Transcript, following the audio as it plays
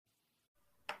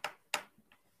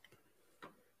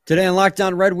Today on Locked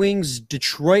On Red Wings,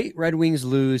 Detroit Red Wings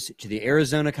lose to the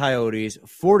Arizona Coyotes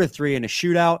 4-3 in a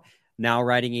shootout, now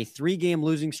riding a 3-game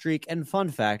losing streak. And fun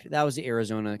fact, that was the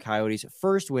Arizona Coyotes'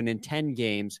 first win in 10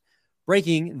 games,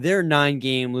 breaking their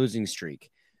 9-game losing streak.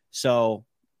 So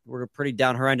we're pretty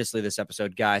down horrendously this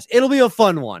episode, guys. It'll be a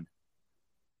fun one.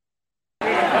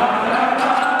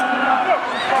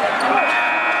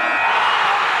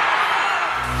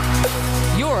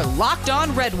 Locked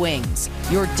On Red Wings,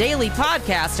 your daily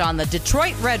podcast on the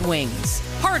Detroit Red Wings.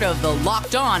 Part of the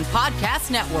Locked On Podcast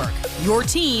Network, your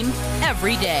team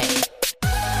every day.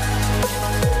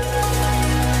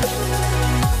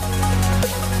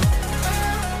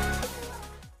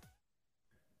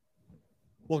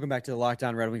 Welcome back to the Locked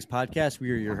On Red Wings podcast. We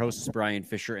are your hosts, Brian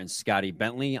Fisher and Scotty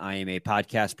Bentley. I am a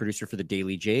podcast producer for the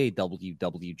Daily J,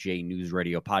 WWJ News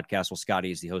Radio podcast, while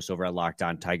Scotty is the host over at Locked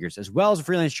On Tigers, as well as a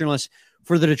freelance journalist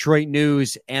for the Detroit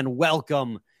News. And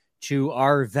welcome to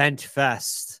our Vent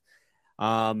Fest.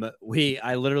 I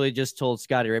literally just told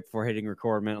Scotty right before hitting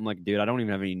record, man, I'm like, dude, I don't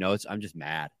even have any notes. I'm just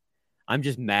mad. I'm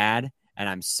just mad and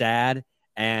I'm sad.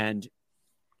 And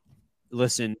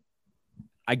listen,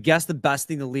 I guess the best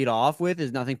thing to lead off with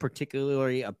is nothing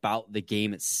particularly about the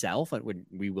game itself.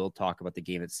 We will talk about the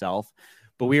game itself,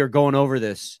 but we are going over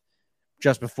this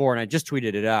just before, and I just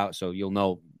tweeted it out, so you'll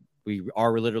know we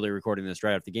are literally recording this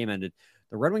right after the game ended.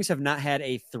 The Red Wings have not had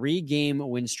a 3-game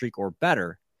win streak or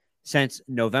better since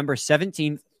November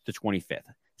 17th to 25th,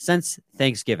 since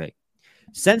Thanksgiving.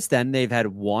 Since then, they've had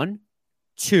 1,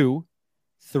 2,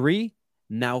 3,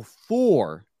 now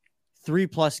 4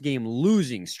 3-plus game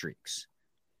losing streaks.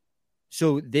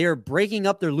 So they're breaking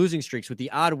up their losing streaks with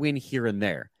the odd win here and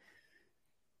there.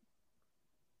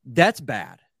 That's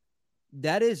bad.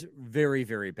 That is very,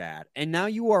 very bad. And now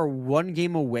you are 1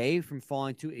 game away from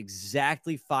falling to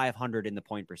exactly 500 in the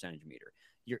point percentage meter.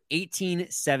 You're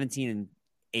 18, 17, and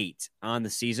 8 on the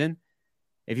season.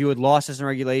 If you had lost this in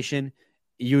regulation,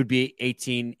 you would be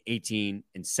 18, 18,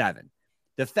 and 7.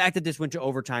 The fact that this went to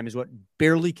overtime is what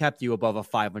barely kept you above a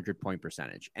 500 point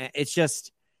percentage. It's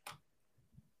just...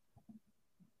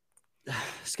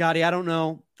 Scotty, I don't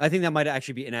know. I think that might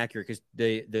actually be inaccurate because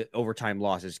the overtime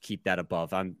losses keep that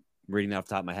above. I'm reading that off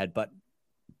the top of my head. But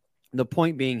the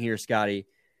point being here, Scotty,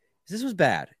 is this was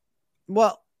bad.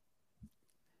 Well,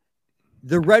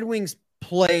 the Red Wings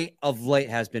play of late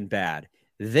has been bad.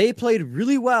 They played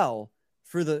really well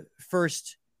for the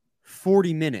first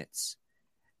 40 minutes,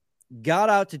 got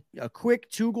out to a quick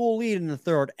 2-goal lead in the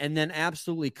third, and then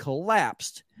absolutely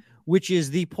collapsed, which is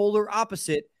the polar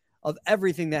opposite of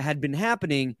everything that had been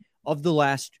happening of the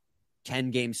last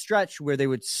 10-game stretch where they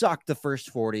would suck the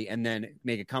first 40 and then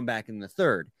make a comeback in the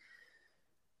third.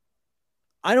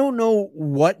 I don't know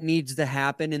what needs to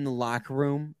happen in the locker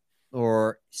room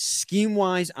or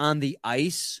scheme-wise on the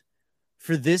ice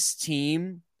for this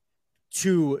team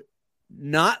to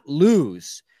not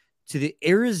lose to the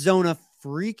Arizona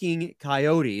freaking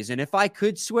Coyotes. And if I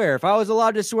could swear, if I was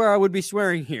allowed to swear, I would be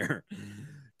swearing here.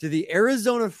 To the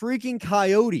Arizona freaking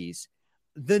Coyotes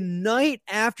the night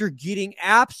after getting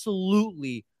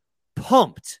absolutely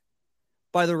pumped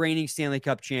by the reigning Stanley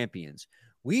Cup champions.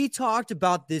 We talked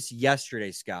about this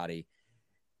yesterday, Scotty.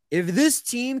 If this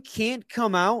team can't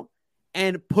come out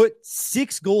and put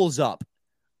 6 goals up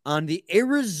on the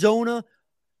Arizona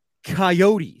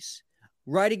Coyotes,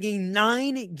 riding a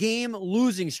 9-game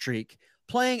losing streak,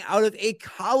 playing out of a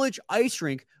college ice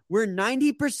rink where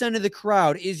 90% of the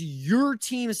crowd is your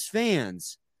team's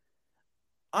fans,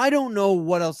 I don't know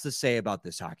what else to say about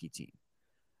this hockey team.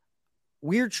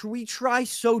 We try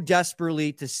so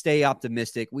desperately to stay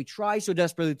optimistic. We try so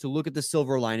desperately to look at the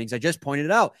silver linings. I just pointed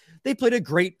it out. They played a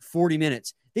great 40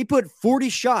 minutes. They put 40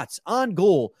 shots on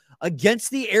goal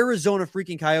against the Arizona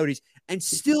freaking Coyotes and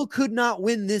still could not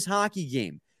win this hockey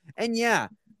game. And yeah,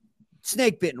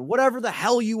 snake bitten, whatever the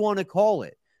hell you want to call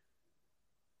it.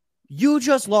 You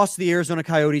just lost to the Arizona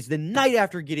Coyotes the night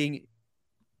after getting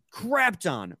crapped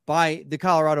on by the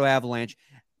Colorado Avalanche,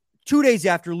 2 days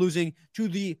after losing to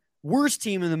the worst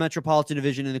team in the Metropolitan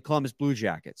Division in the Columbus Blue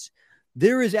Jackets.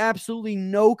 There is absolutely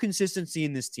no consistency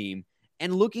in this team.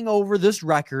 And looking over this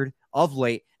record of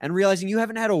late and realizing you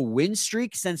haven't had a win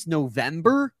streak since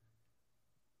November,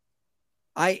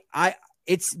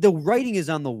 it's the writing is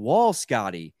on the wall,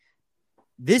 Scotty.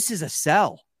 This is a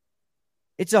sell.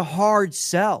 It's a hard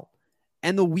sell.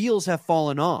 And the wheels have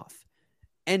fallen off.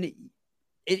 And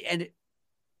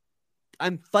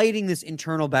I'm fighting this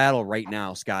internal battle right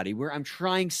now, Scotty, where I'm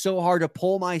trying so hard to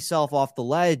pull myself off the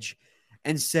ledge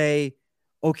and say,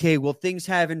 okay, well, things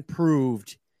have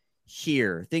improved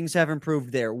here. Things have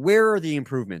improved there. Where are the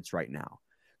improvements right now?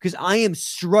 Because I am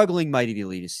struggling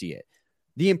mightily to see it.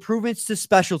 The improvements to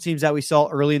special teams that we saw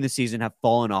early in the season have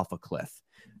fallen off a cliff.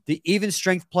 The even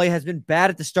strength play has been bad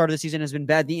at the start of the season, has been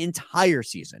bad the entire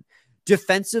season.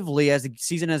 Defensively, as the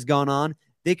season has gone on,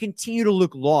 they continue to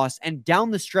look lost. And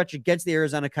down the stretch against the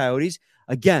Arizona Coyotes,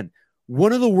 again,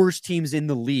 one of the worst teams in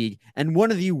the league and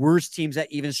one of the worst teams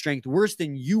at even strength, worse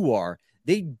than you are.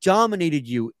 They dominated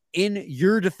you in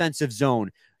your defensive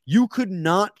zone. You could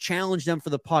not challenge them for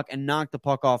the puck and knock the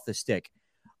puck off the stick.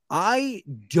 I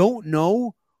don't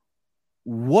know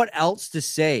what else to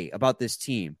say about this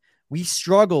team. We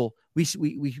struggle.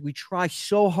 We try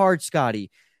so hard,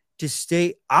 Scotty, to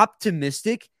stay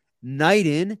optimistic night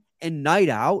in and night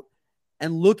out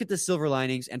and look at the silver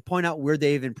linings and point out where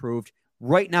they've improved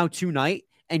right now tonight.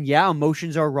 And yeah,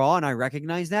 emotions are raw, and I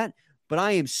recognize that, but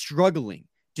I am struggling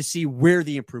to see where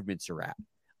the improvements are at.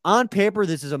 On paper,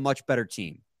 this is a much better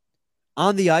team.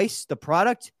 On the ice, the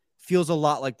product feels a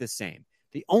lot like the same.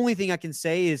 The only thing I can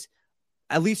say is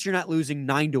at least you're not losing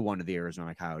 9-1 to the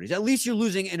Arizona Coyotes. At least you're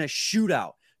losing in a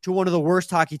shootout to one of the worst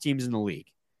hockey teams in the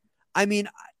league. I mean,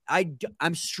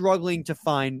 I'm struggling to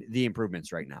find the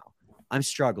improvements right now. I'm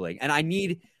struggling, and I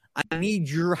need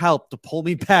your help to pull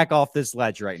me back off this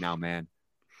ledge right now, man.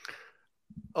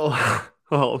 Oh,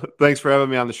 well, thanks for having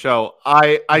me on the show.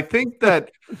 I think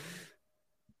that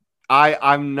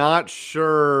I'm not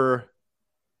sure.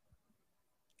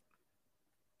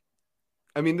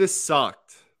 I mean, this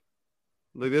sucked.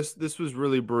 Like this was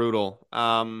really brutal.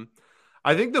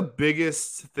 I think the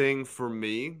biggest thing for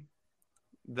me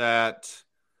that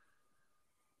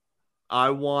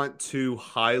I want to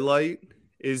highlight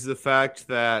is the fact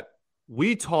that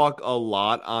we talk a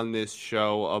lot on this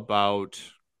show about,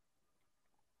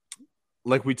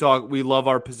 like, we love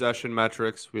our possession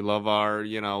metrics. We love our,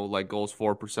 like, goals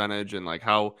for percentage and like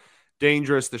how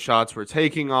dangerous the shots we're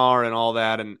taking are and all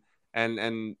that.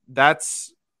 And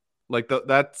that's like,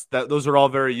 those are all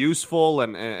very useful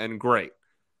and great.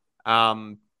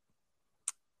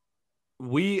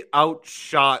 We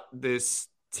outshot this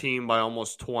team by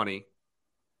almost 20.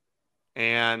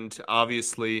 And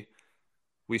obviously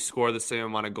we score the same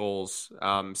amount of goals,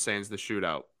 sans the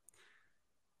shootout.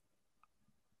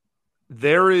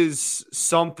 There is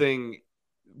something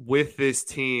with this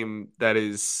team that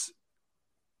is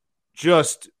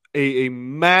just a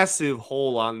massive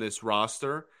hole on this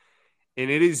roster. And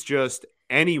it is just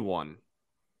anyone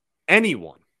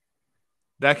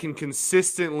that can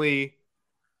consistently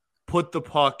put the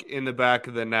puck in the back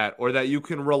of the net, or that you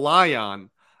can rely on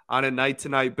a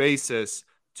night-to-night basis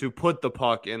to put the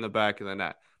puck in the back of the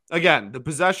net. Again, the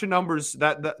possession numbers,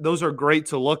 those are great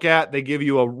to look at. They give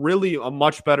you a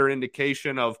much better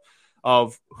indication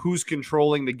of who's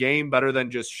controlling the game better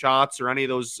than just shots or any of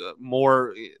those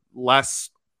less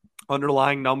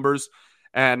underlying numbers.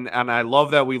 And I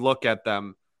love that we look at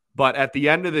them. But at the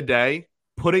end of the day,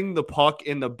 putting the puck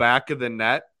in the back of the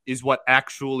net is what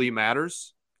actually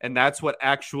matters. And that's what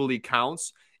actually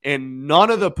counts. And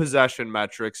none of the possession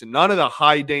metrics, none of the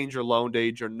high danger, low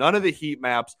danger, none of the heat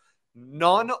maps,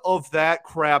 none of that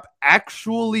crap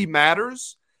actually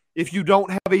matters if you don't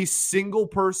have a single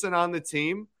person on the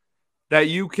team that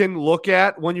you can look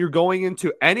at when you're going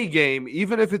into any game,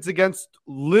 even if it's against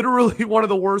literally one of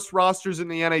the worst rosters in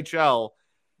the NHL,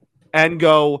 and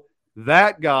go,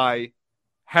 that guy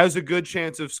has a good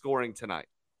chance of scoring tonight.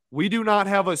 We do not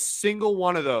have a single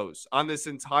one of those on this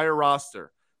entire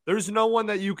roster. There's no one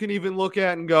that you can even look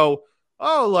at and go,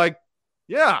 oh, like,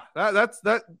 yeah,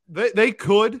 they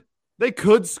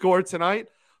could score tonight.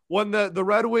 When the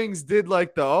Red Wings did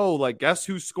guess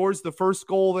who scores the first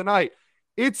goal of the night?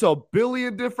 It's a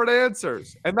billion different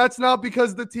answers. And that's not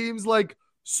because the team's like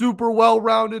super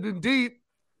well-rounded and deep.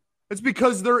 It's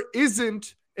because there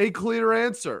isn't a clear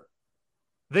answer.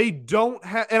 They don't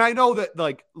have, and I know that,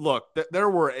 like, look, there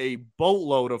were a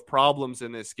boatload of problems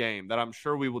in this game that I'm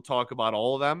sure we will talk about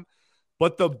all of them.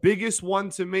 But the biggest one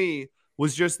to me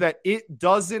was just that it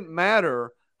doesn't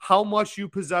matter how much you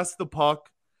possess the puck,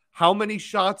 how many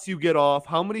shots you get off,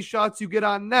 how many shots you get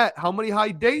on net, how many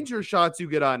high danger shots you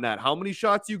get on net, how many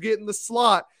shots you get in the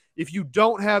slot. If you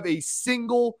don't have a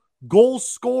single goal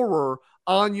scorer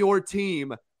on your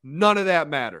team, none of that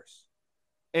matters.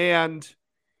 And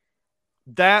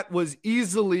that was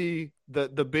easily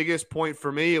the biggest point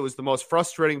for me. It was the most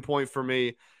frustrating point for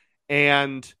me.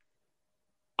 And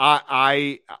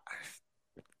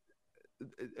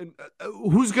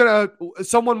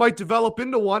someone might develop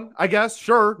into one, I guess.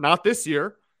 Sure. Not this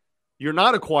year. You're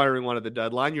not acquiring one at the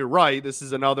deadline. You're right. This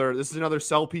is another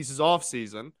sell pieces off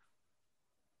season.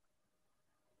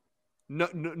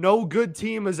 No good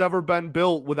team has ever been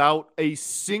built without a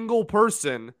single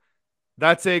person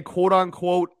that's a quote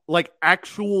unquote like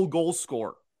actual goal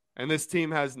scorer. and this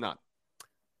team has none.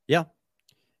 Yeah.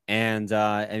 And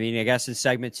I guess in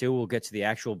segment 2, we'll get to the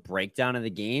actual breakdown of the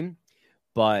game,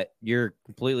 but you're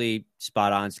completely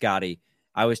spot on, Scotty.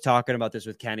 I was talking about this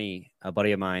with Kenny, a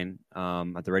buddy of mine,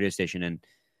 at the radio station, and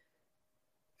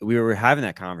we were having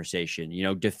that conversation.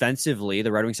 Defensively,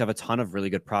 the Red Wings have a ton of really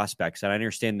good prospects, and I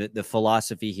understand that the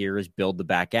philosophy here is build the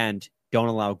back end, don't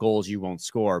allow goals, you won't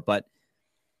score, but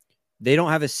they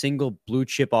don't have a single blue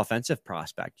chip offensive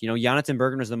prospect. Jonathan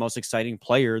Berggren is the most exciting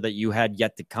player that you had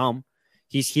yet to come.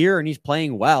 He's here and he's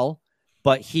playing well,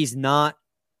 but he's not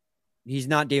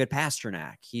David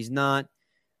Pastrnak. He's not,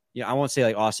 I won't say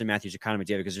like Austin Matthews or Connor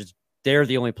McDavid because they're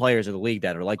the only players in the league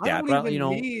that are like that. I don't even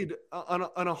need an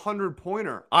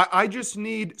 100-pointer. I just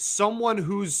need someone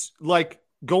who's like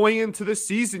going into this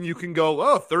season, you can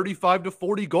go, 35 to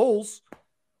 40 goals.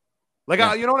 Like,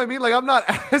 yeah. You know what I mean? Like, I'm not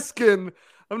asking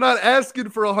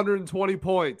for 120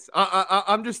 points.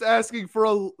 I'm just asking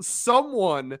for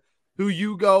someone who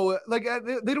you go like.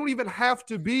 They don't even have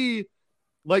to be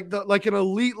like an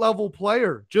elite level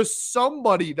player. Just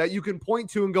somebody that you can point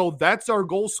to and go, that's our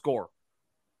goal scorer.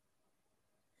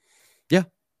 Yeah,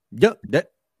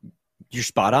 you're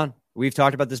spot on. We've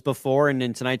talked about this before, and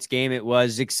in tonight's game, it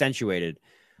was accentuated.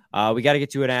 We got to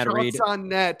get to an ad read. Shots on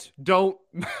net don't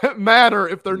matter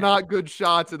if they're not good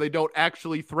shots and they don't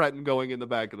actually threaten going in the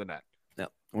back of the net. No.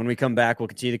 When we come back, we'll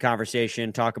continue the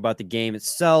conversation, talk about the game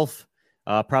itself,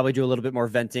 probably do a little bit more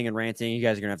venting and ranting. You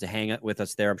guys are going to have to hang with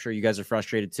us there. I'm sure you guys are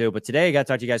frustrated too. But today, I got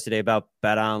to talk to you guys today about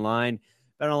BetOnline.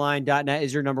 BetOnline.net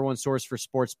is your number one source for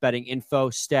sports betting info,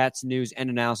 stats, news, and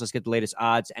analysis. Get the latest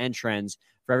odds and trends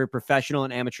for every professional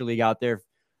and amateur league out there,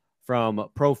 from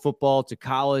pro football to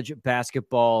college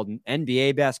basketball,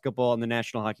 NBA basketball, and the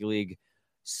National Hockey League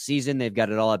season. They've got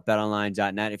it all at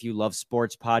betonline.net. If you love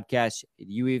sports podcasts,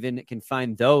 you even can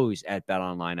find those at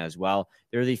BetOnline as well.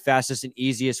 They're the fastest and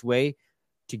easiest way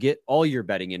to get all your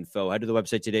betting info. Head to the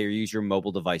website today or use your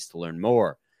mobile device to learn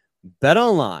more.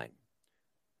 BetOnline,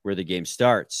 where the game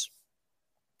starts.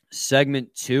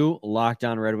 Segment 2, Locked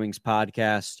On Red Wings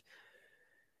podcast.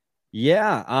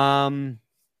 Yeah,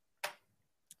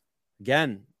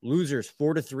 again, losers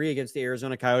 4-3 against the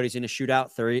Arizona Coyotes in a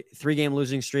shootout, three-game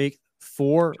losing streak.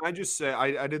 Can I just say,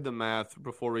 I did the math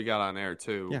before we got on air,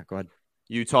 too. Yeah, go ahead.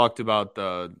 You talked about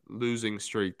the losing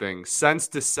streak thing. Since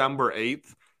December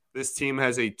 8th, this team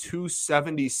has a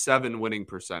 .277 winning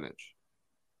percentage.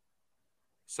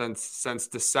 Since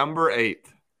December 8th.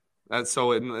 That's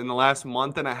so in the last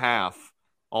month and a half,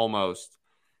 almost,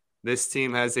 this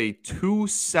team has a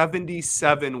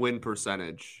 .277 win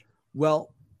percentage.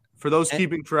 Well, for those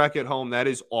keeping track at home, that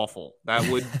is awful. That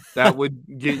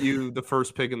would get you the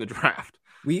first pick in the draft.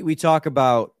 We talk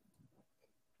about,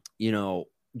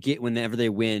 whenever they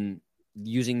win,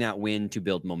 using that win to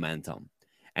build momentum.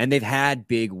 And they've had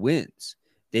big wins.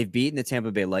 They've beaten the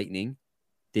Tampa Bay Lightning.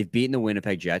 They've beaten the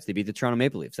Winnipeg Jets. They beat the Toronto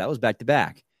Maple Leafs. That was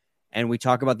back-to-back. And we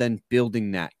talk about then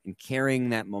building that and carrying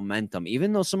that momentum,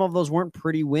 even though some of those weren't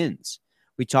pretty wins.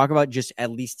 We talk about just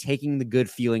at least taking the good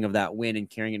feeling of that win and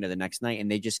carrying it to the next night, and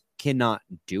they just cannot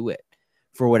do it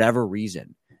for whatever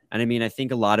reason. And I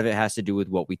think a lot of it has to do with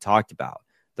what we talked about.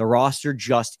 The roster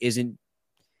just isn't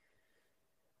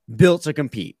built to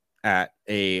compete at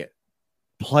a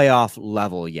playoff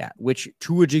level yet, which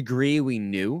to a degree we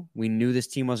knew. We knew this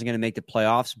team wasn't going to make the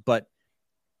playoffs, but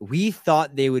we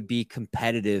thought they would be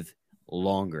competitive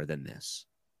longer than this.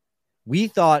 We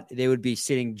thought they would be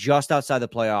sitting just outside the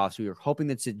playoffs. We were hoping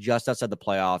they'd sit just outside the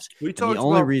playoffs.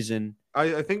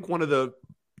 I think one of the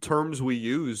terms we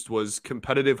used was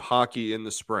competitive hockey in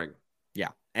the spring. Yeah.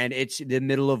 And it's the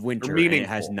middle of winter. Meaningful, it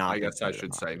has not. I guess I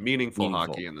should say meaningful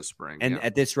hockey in the spring. And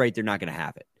at this rate, they're not going to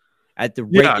have it. At the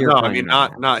rate,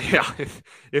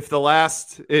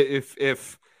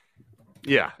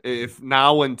 if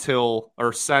now until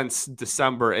or since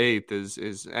December 8th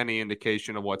is any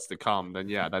indication of what's to come, then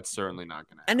that's certainly not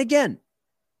going to happen. And again,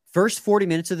 first 40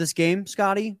 minutes of this game,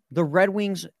 Scotty, the Red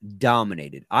Wings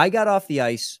dominated. I got off the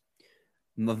ice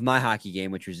of my hockey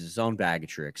game, which was its own bag of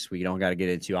tricks we don't got to get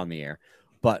into on the air.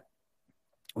 But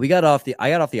I got off the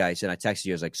ice and I texted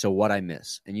you. I was like, so what I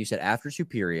miss? And you said after 2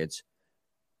 periods,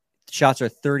 the shots are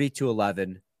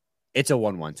 30-11. It's a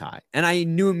 1-1 tie. And I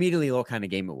knew immediately what kind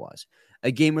of game it was.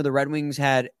 A game where the Red Wings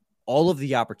had all of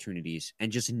the opportunities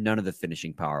and just none of the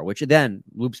finishing power, which then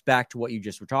loops back to what you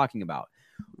just were talking about.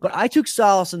 But I took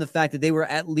solace in the fact that they were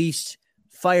at least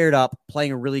fired up,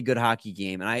 playing a really good hockey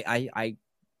game. And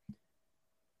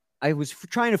I was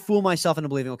trying to fool myself into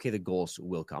believing, okay, the goals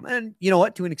will come. And you know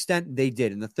what? To an extent, they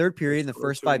did. In the third period, in the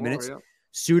first 5 minutes,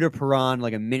 Suter, Perron,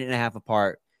 like a minute and a half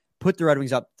apart, put the Red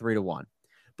Wings up 3-1.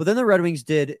 But then the Red Wings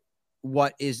did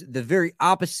what is the very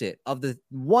opposite of the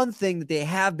one thing that they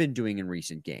have been doing in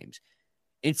recent games.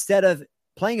 Instead of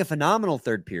playing a phenomenal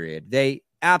third period, they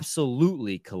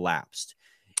absolutely collapsed.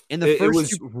 It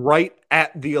was right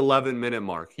at the 11-minute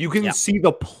mark. You can see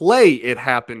the play it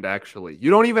happened, actually.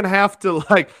 You don't even have to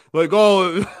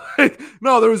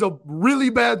no, there was a really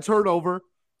bad turnover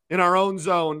in our own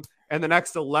zone, and the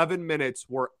next 11 minutes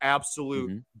were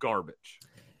absolute garbage.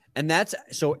 And that's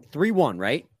so 3-1,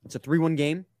 right? It's a 3-1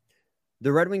 game.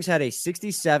 The Red Wings had a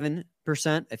 67%,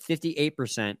 a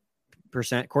 58%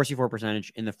 Corsi for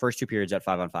percentage in the first two periods at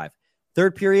 5-on-5.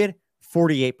 Third period,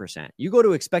 48%. You go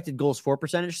to expected goals for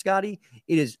percentage, Scotty,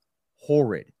 it is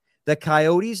horrid. The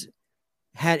Coyotes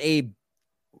had a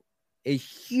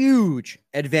huge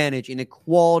advantage in the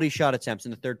quality shot attempts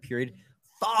in the third period,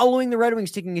 following the Red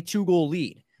Wings taking a 2-goal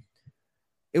lead.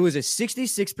 It was a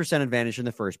 66% advantage in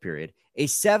the first period, a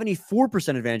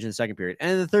 74% advantage in the second period,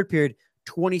 and in the third period,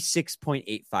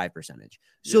 26.85%.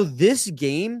 So this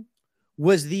game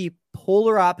was the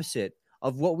polar opposite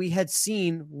of what we had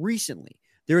seen recently.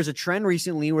 There was a trend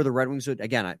recently where the Red Wings would,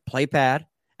 again, play pad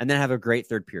and then have a great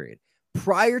third period.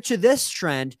 Prior to this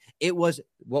trend, it was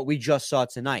what we just saw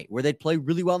tonight, where they'd play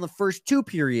really well in the first two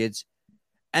periods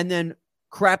and then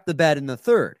crap the bed in the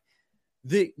third.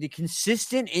 The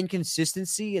consistent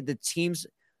inconsistency of the team's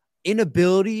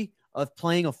inability of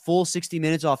playing a full 60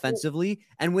 minutes offensively,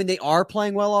 and when they are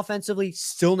playing well offensively,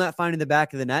 still not finding the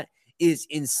back of the net is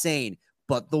insane.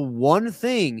 But the one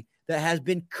thing that has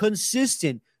been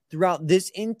consistent throughout this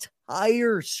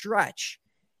entire stretch,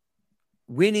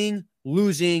 winning,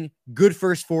 losing, good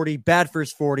first 40, bad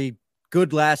first 40,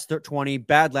 good last 20,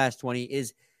 bad last 20,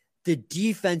 is the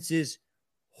defense's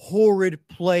horrid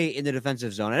play in the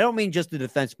defensive zone. I don't mean just the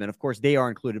defensemen. Of course, they are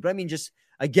included. But I mean just,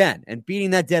 again, and beating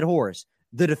that dead horse,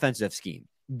 the defensive scheme.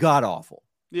 God awful.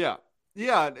 Yeah,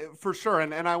 for sure.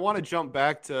 And I want to jump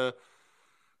back to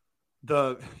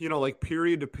the,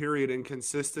 period to period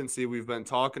inconsistency we've been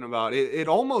talking about. It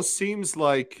almost seems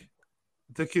like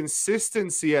the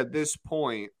consistency at this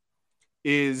point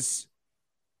is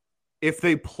if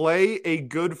they play a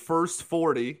good first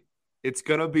 40, it's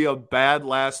going to be a bad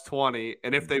last 20.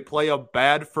 And if they play a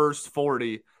bad first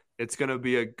 40, it's going to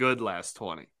be a good last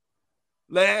 20.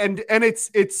 And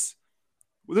it's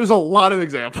there's a lot of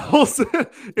examples in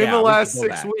the last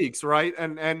 6 weeks, right?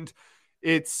 And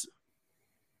it's,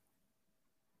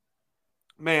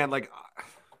 man,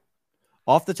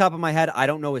 off the top of my head, I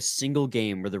don't know a single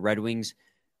game where the Red Wings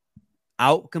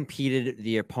outcompeted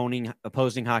the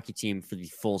opposing hockey team for the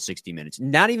full 60 minutes.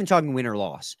 Not even talking win or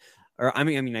loss. Or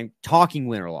I'm talking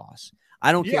win or loss.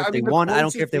 I don't care if they won. I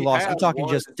don't care if they lost. I'm talking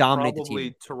just dominate the team.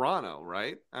 Probably Toronto,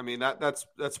 right? I mean, that's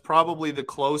probably the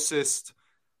closest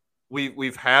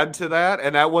we've had to that,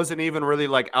 and that wasn't even really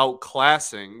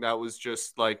outclassing. That was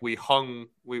just we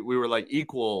were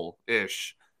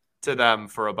equal-ish to them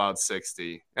for about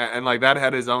 60, and that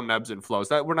had his own ebbs and flows.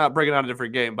 That we're not breaking down a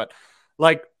different game, but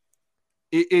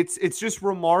it's just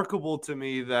remarkable to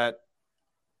me that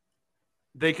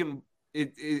they can.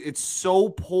 It's so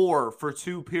poor for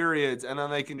two periods, and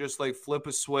then they can just flip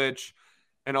a switch,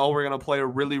 and we're gonna play a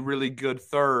really, really good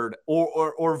third,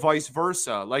 or vice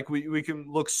versa. We can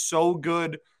look so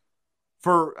good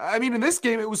in this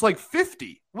game it was 50.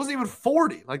 It wasn't even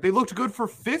 40. They looked good for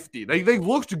 50. They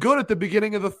looked good at the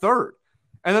beginning of the third,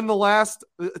 and then the last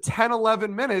 10,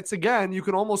 11 minutes, again, you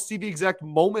can almost see the exact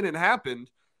moment it happened.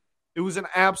 It was an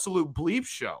absolute bleep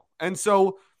show, and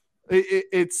so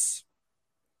it's.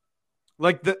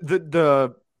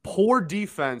 The poor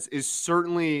defense is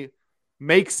certainly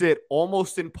makes it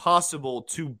almost impossible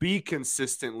to be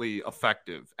consistently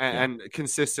effective and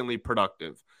consistently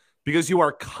productive, because you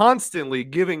are constantly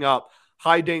giving up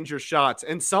high danger shots,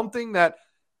 and something that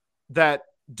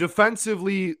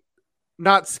defensively,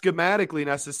 not schematically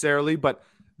necessarily, but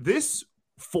this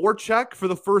forecheck for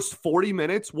the first 40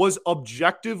 minutes was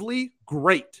objectively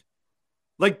great.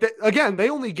 Again,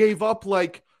 they only gave up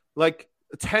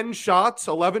 10 shots,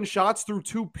 11 shots through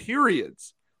two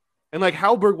periods. And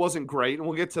Hallberg wasn't great, and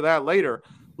we'll get to that later.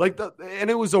 And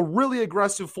it was a really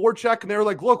aggressive forecheck, and they were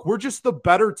look, we're just the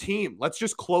better team. Let's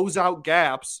just close out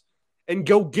gaps and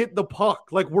go get the puck.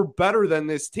 We're better than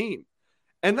this team.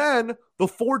 And then the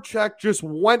forecheck just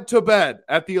went to bed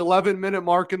at the 11-minute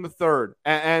mark in the third.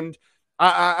 And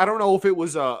I don't know if it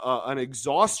was an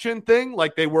exhaustion thing,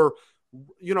 they were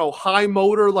high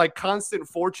motor, constant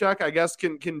forecheck, I guess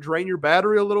can drain your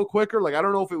battery a little quicker. I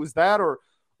don't know if it was that or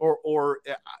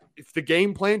if the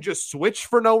game plan just switched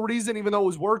for no reason, even though it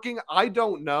was working. I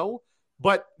don't know,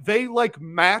 but they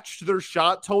matched their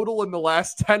shot total in the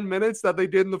last 10 minutes that they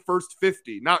did in the first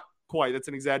 50. Not quite. That's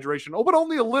an exaggeration. But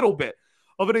only a little bit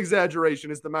of an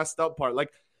exaggeration is the messed up part.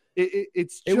 Like it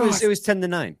was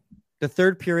 10-9. The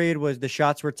third period was the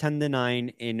shots were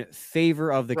 10-9 in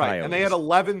favor of the Coyotes. And they had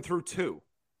 11 through 2.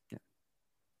 Yeah.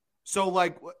 So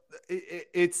like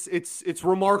it's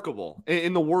remarkable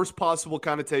in the worst possible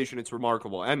connotation. It's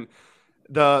remarkable. And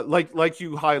the like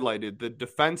you highlighted, the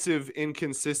defensive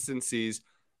inconsistencies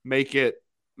make it.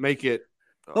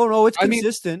 Oh no, it's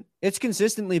consistent. It's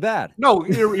consistently bad. No,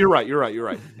 you're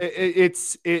right.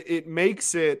 It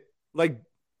makes it like,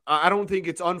 I don't think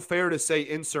it's unfair to say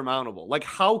insurmountable. Like,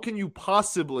 how can you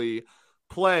possibly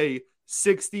play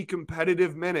 60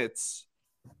 competitive minutes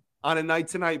on a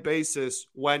night-to-night basis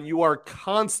when you are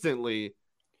constantly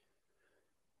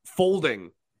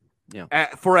folding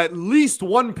for at least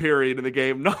one period in the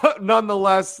game,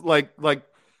 nonetheless, like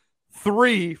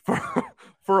 3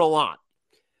 for a lot.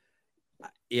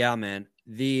 Yeah, man.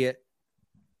 The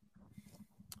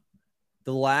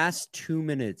last 2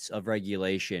 minutes of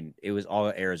regulation, it was all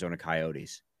Arizona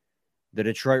Coyotes. The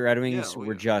Detroit Red Wings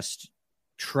were just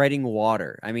treading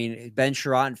water. I mean, Ben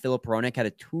Sherratt and Filip Hronek had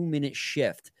a 2-minute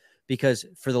shift because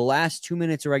for the last 2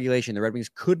 minutes of regulation, the Red Wings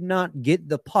could not get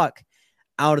the puck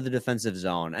out of the defensive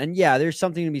zone. And yeah, there's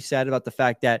something to be said about the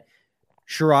fact that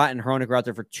Sherratt and Hronek were out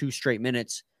there for 2 straight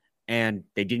minutes and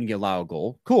they didn't allow a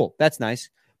goal. Cool. That's nice.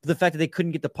 But the fact that they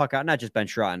couldn't get the puck out, not just Ben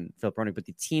Sherratt and Filip Hronek, but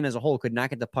the team as a whole could not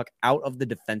get the puck out of the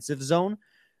defensive zone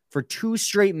for 2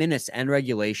 straight minutes and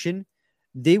regulation.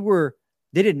 They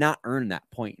did not earn that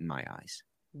point in my eyes.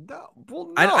 No,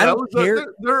 well, I don't care.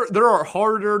 There are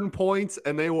hard-earned points,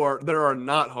 and there are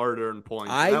not hard-earned points.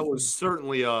 That was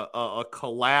certainly a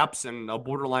collapse and a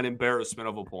borderline embarrassment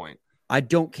of a point. I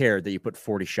don't care that you put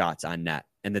 40 shots on net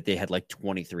and that they had like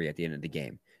 23 at the end of the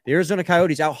game. The Arizona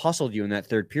Coyotes out-hustled you in that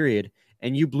third period,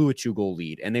 and you blew a 2-goal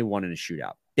lead, and they won in a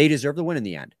shootout. They deserve the win in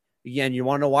the end. Again, you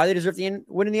want to know why they deserve the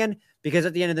win in the end? Because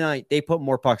at the end of the night, they put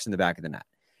more pucks in the back of the net.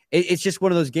 It's just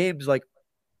one of those games like,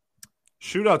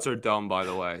 shootouts are dumb, by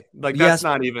the way. Like that's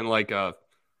not even like a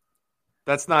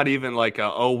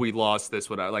oh, we lost this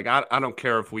without. Like I don't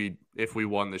care if we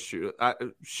won the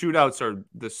shootouts are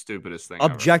the stupidest thing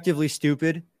objectively ever.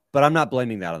 Stupid, but I'm not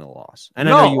blaming that on the loss. And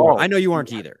no, I know you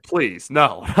aren't either. Please,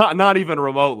 no, not even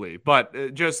remotely.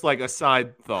 But just like a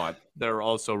side thought, they're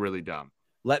also really dumb.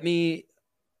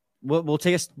 We'll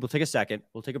take a second.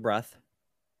 We'll take a breath.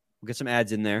 We'll get some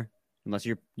ads in there. Unless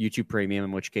you're YouTube Premium,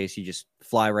 in which case you just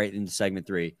fly right into segment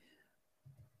 3.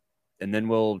 And then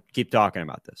we'll keep talking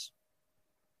about this.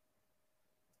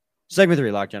 Segment 3,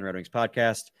 Locked On Red Wings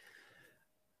podcast.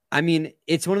 I mean,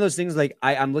 it's one of those things like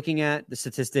I'm looking at the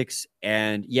statistics,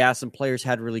 and yeah, some players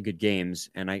had really good games.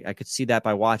 And I could see that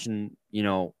by watching,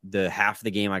 the half of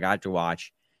the game I got to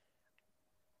watch.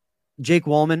 Jake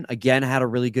Walman, again, had a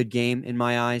really good game in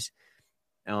my eyes.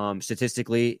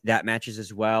 Statistically, that matches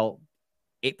as well.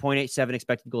 8.87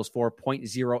 expected goals for,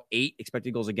 0.08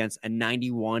 expected goals against, a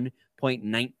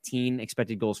 91.19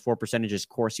 expected goals for percentages.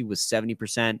 Corsi was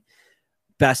 70%.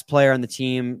 Best player on the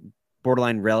team,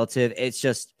 borderline relative. It's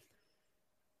just,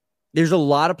 there's a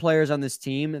lot of players on this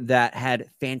team that had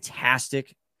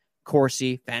fantastic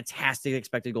Corsi, fantastic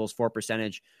expected goals for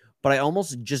percentage, but I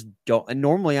almost just don't. And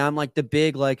normally I'm like the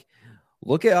big, like,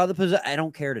 look at how I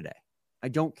don't care today. I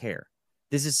don't care.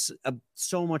 This is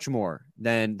so much more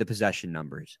than the possession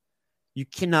numbers. You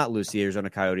cannot lose the Arizona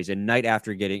Coyotes a night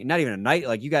after getting, not even a night,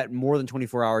 like you got more than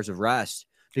 24 hours of rest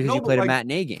because you played a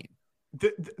matinee game.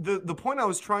 The point I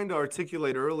was trying to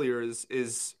articulate earlier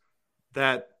is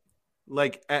that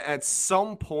like at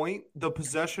some point the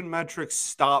possession metrics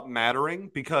stop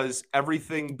mattering because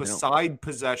everything beside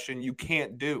possession you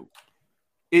can't do.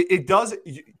 It does.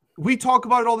 We talk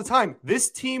about it all the time. This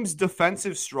team's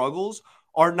defensive struggles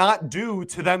are not due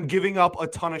to them giving up a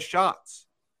ton of shots.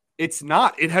 It's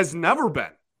not. It has never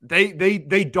been.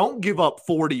 They don't give up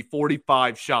 40,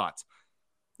 45 shots.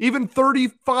 Even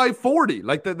 35, 40.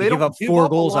 Like they don't give up 4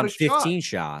 goals on 15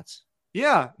 shots.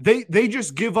 Yeah, they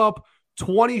just give up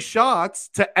 20 shots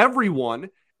to everyone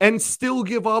and still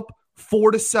give up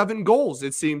 4 to 7 goals,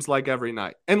 it seems like, every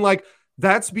night. And like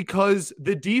that's because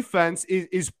the defense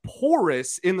is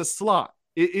porous in the slot.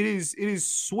 It is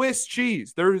Swiss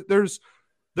cheese. There's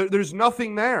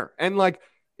nothing there. And like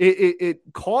it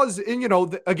caused,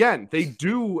 and again, they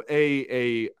do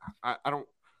I don't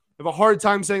have a hard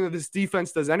time saying that this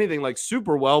defense does anything like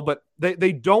super well, but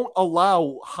they don't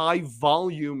allow high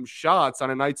volume shots on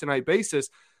a night to night basis,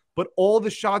 but all the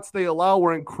shots they allow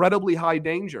were incredibly high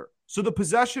danger. So the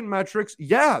possession metrics,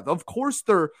 yeah, of course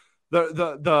they're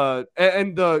the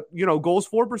goals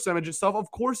for percentage and stuff.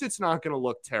 Of course it's not going to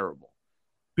look terrible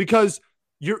because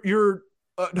you're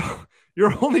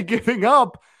only giving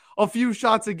up a few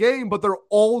shots a game, but they're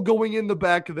all going in the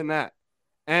back of the net.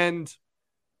 And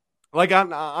like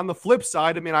on the flip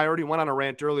side, I mean, I already went on a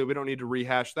rant earlier. We don't need to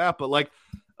rehash that, but like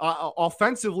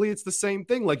offensively, it's the same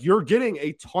thing. Like you're getting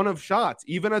a ton of shots,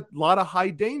 even a lot of high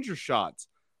danger shots,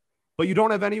 but you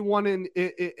don't have anyone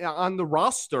on the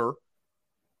roster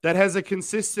that has a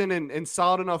consistent and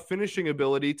solid enough finishing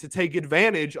ability to take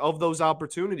advantage of those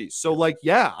opportunities. So like,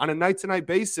 yeah, on a night-to-night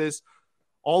basis,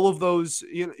 all of those,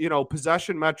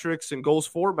 possession metrics and goals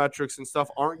for metrics and stuff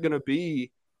aren't going to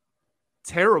be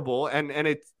terrible. And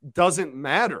it doesn't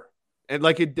matter. And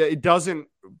like, it doesn't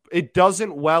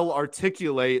well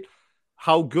articulate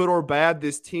how good or bad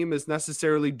this team is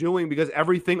necessarily doing, because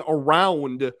everything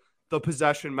around the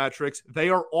possession metrics, they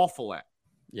are awful at.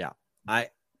 Yeah, I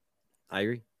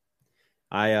agree.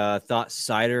 I thought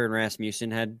Seider and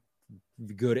Rasmussen had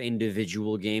good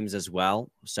individual games as well.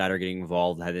 Seider getting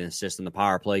involved, had an assist on the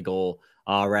power play goal.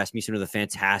 Rasmussen with a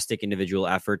fantastic individual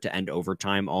effort to end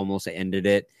overtime, almost ended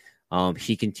it.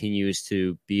 He continues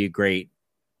to be a great,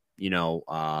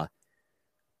 I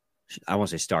won't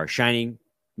say star, shining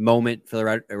moment for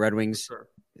the Red Wings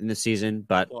in the season.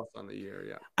 But plus on the year,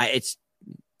 yeah. It's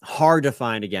hard to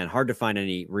find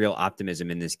any real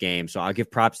optimism in this game. So I'll give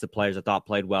props to players I thought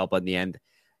played well, but in the end,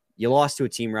 you lost to a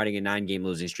team riding a 9-game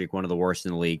losing streak, one of the worst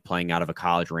in the league, playing out of a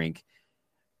college rink,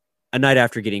 a night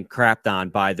after getting crapped on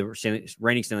by the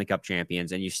reigning Stanley Cup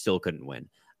champions, and you still couldn't win.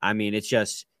 I mean, it's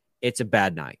a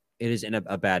bad night. It is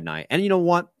a bad night. And you know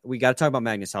what? We got to talk about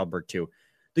Magnus Hellberg too.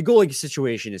 The goalie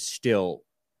situation is still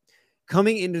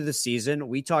coming into the season.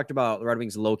 We talked about the Red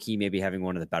Wings low-key maybe having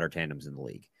one of the better tandems in the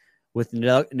league. With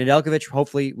Nedeljkovic,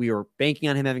 hopefully we were banking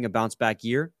on him having a bounce-back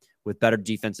year with better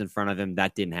defense in front of him.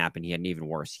 That didn't happen. He had an even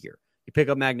worse year. You pick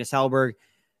up Magnus Hellberg,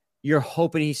 you're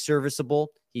hoping he's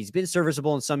serviceable. He's been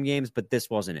serviceable in some games, but this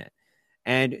wasn't it.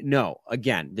 And no,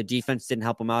 again, the defense didn't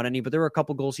help him out any, but there were a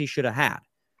couple goals he should have had.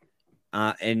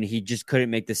 And he just couldn't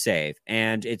make the save.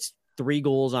 And it's 3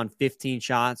 goals on 15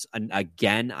 shots. And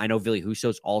again, I know Ville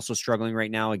Husso's also struggling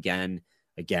right now. Again.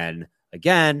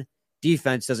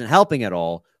 Defense doesn't helping at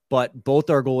all. But both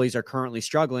our goalies are currently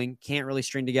struggling, can't really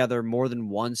string together more than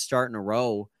one start in a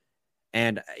row.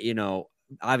 And,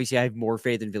 obviously I have more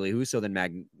faith in Ville Husso than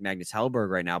Magnus Hellberg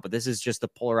right now, but this is just the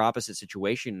polar opposite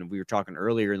situation. We were talking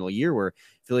earlier in the year where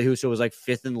Ville Husso was like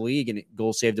 5th in the league and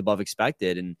goals saved above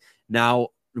expected. And now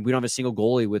we don't have a single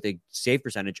goalie with a save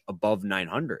percentage above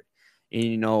 900.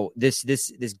 And, this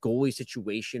goalie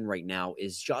situation right now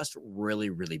is just really,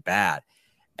 really bad.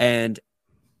 And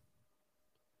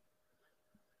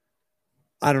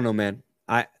I don't know, man.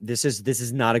 This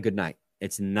is not a good night.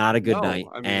 It's not a good night.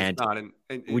 I mean, and it's not. And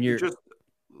when you're just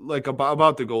like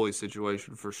about the goalie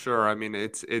situation for sure. I mean,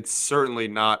 it's certainly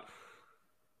not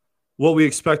what we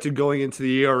expected going into the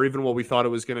year, or even what we thought it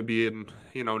was going to be in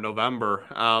November.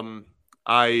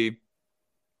 I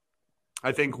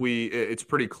think it's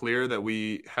pretty clear that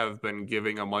we have been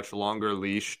giving a much longer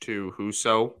leash to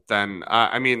Husso than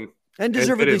and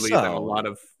deservedly so.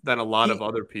 than a lot of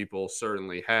other people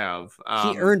certainly have.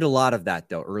 He earned a lot of that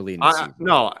though early in the season.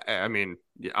 No, I mean,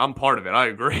 yeah, I'm part of it. I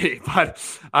agree, but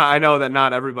I know that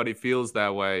not everybody feels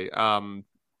that way.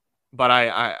 But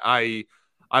I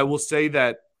will say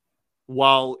that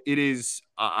while it is,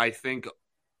 I think,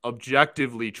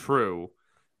 objectively true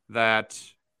that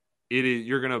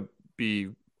you're going to be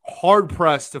hard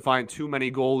pressed to find too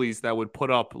many goalies that would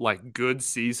put up like good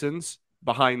seasons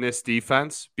behind this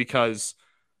defense, because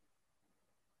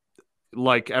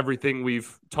like everything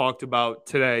we've talked about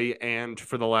today and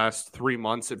for the last 3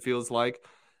 months, it feels like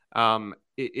that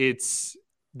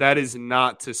is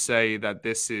not to say that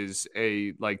this is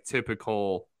a like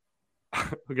typical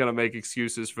we're going to make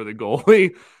excuses for the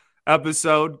goalie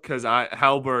episode, because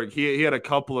Hellberg, he had a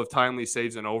couple of timely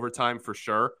saves in overtime for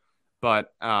sure,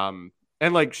 but and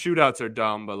like shootouts are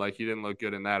dumb, but like he didn't look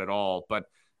good in that at all. But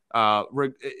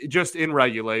just in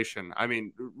regulation, I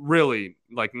mean, really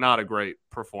like not a great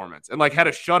performance, and like had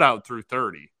a shutout through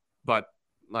 30, but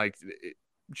like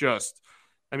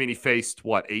he faced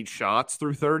 8 shots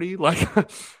through 30, like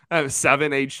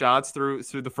 7-8 shots through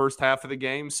the first half of the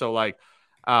game. So like,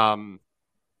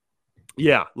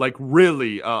 yeah, like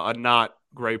really a not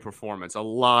great performance, a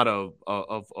lot of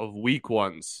weak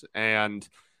ones. And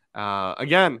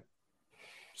again,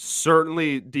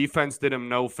 certainly defense did him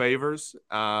no favors.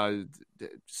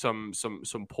 Some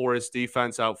porous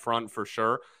defense out front for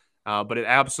sure. But it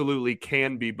absolutely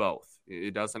can be both.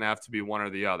 It doesn't have to be one or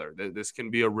the other. This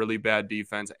can be a really bad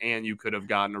defense, and you could have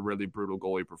gotten a really brutal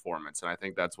goalie performance. And I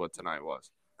think that's what tonight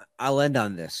was. I'll end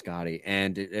on this, Scotty,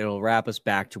 and it'll wrap us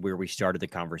back to where we started the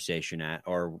conversation at,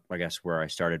 or I guess where I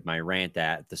started my rant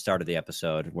at the start of the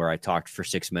episode, where I talked for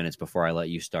 6 minutes before I let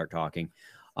you start talking.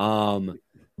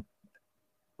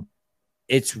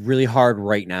 It's really hard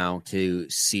right now to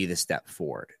see the step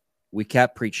forward. We've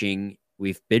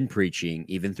been preaching,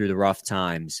 even through the rough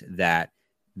times, that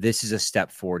this is a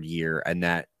step forward year and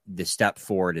that the step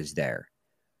forward is there.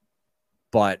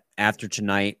 But after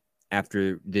tonight,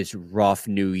 after this rough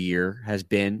new year has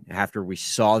been, after we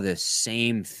saw this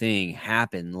same thing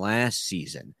happen last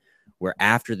season, where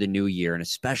after the new year, and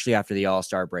especially after the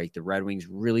All-Star break, the Red Wings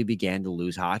really began to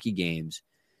lose hockey games,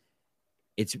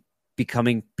 it's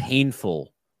becoming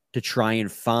painful to try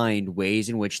and find ways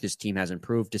in which this team has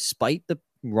improved, despite the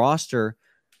roster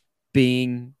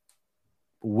being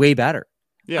way better.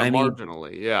 Yeah,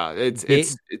 marginally. Yeah,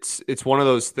 it's one of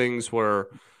those things where,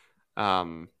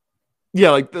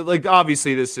 like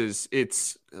obviously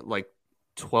it's like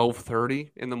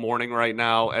 12:30 in the morning right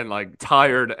now, and like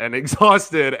tired and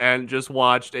exhausted, and just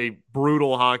watched a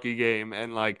brutal hockey game,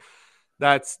 and like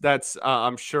that's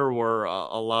I'm sure where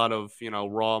a lot of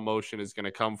raw emotion is going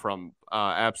to come from,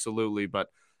 absolutely, but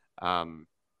like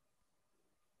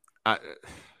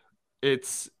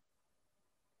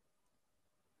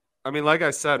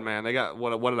I said, man, they got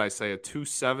what did I say, a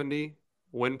 270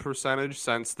 win percentage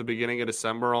since the beginning of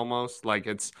December almost. Like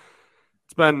it's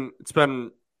been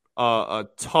a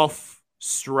tough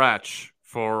stretch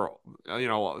for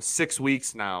 6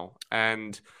 weeks now,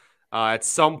 and at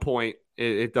some point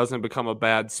it doesn't become a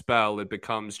bad spell. It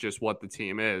becomes just what the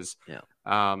team is. Yeah.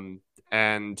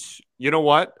 And you know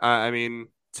what? I mean,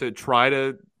 to try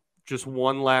to just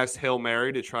one last Hail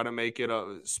Mary to try to make it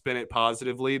spin it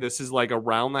positively. This is like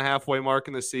around the halfway mark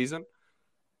in the season.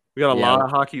 We got a lot of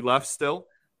hockey left still.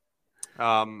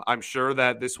 I'm sure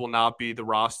that this will not be the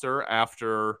roster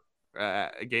after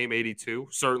game 82.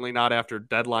 Certainly not after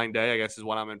deadline day, I guess is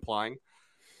what I'm implying.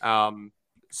 Some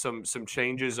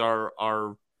changes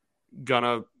are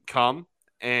gonna come,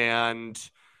 and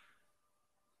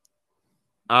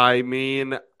I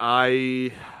mean,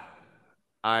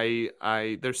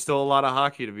 there's still a lot of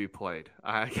hockey to be played,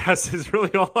 I guess is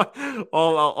really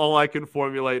all I can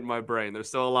formulate in my brain. There's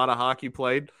still a lot of hockey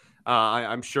played.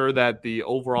 I'm sure that the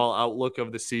overall outlook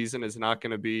of the season is not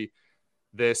going to be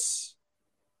this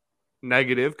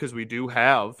negative, because we do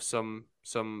have some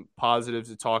positives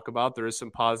to talk about. There is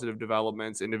some positive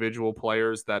developments, individual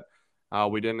players that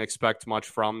we didn't expect much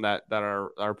from that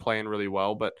are playing really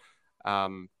well. But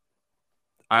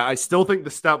I still think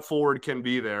the step forward can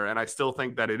be there, and I still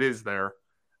think that it is there.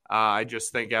 I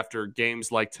just think after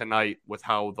games like tonight, with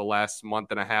how the last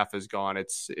month and a half has gone,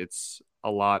 it's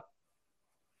a lot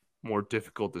more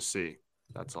difficult to see.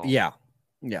 That's all. Yeah.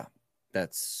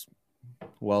 That's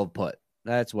well put.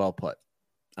 It's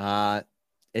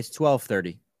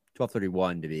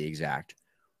 12:31 to be exact,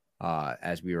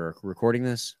 as we were recording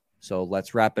this. So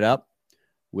let's wrap it up.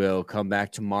 We'll come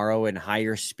back tomorrow in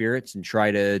higher spirits and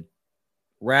try to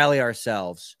rally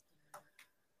ourselves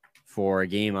for a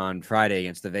game on Friday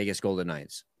against the Vegas Golden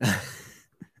Knights.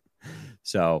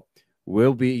 So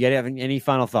we'll be. You have any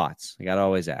final thoughts? I got to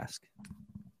always ask.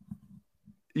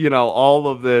 All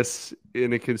of this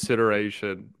in a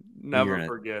consideration. Never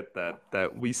forget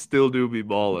that we still do be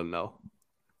balling, though.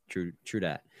 True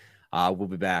that. We'll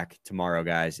be back tomorrow,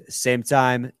 guys. Same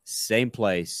time, same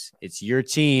place. It's your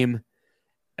team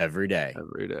every day.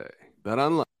 Bet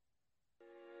online.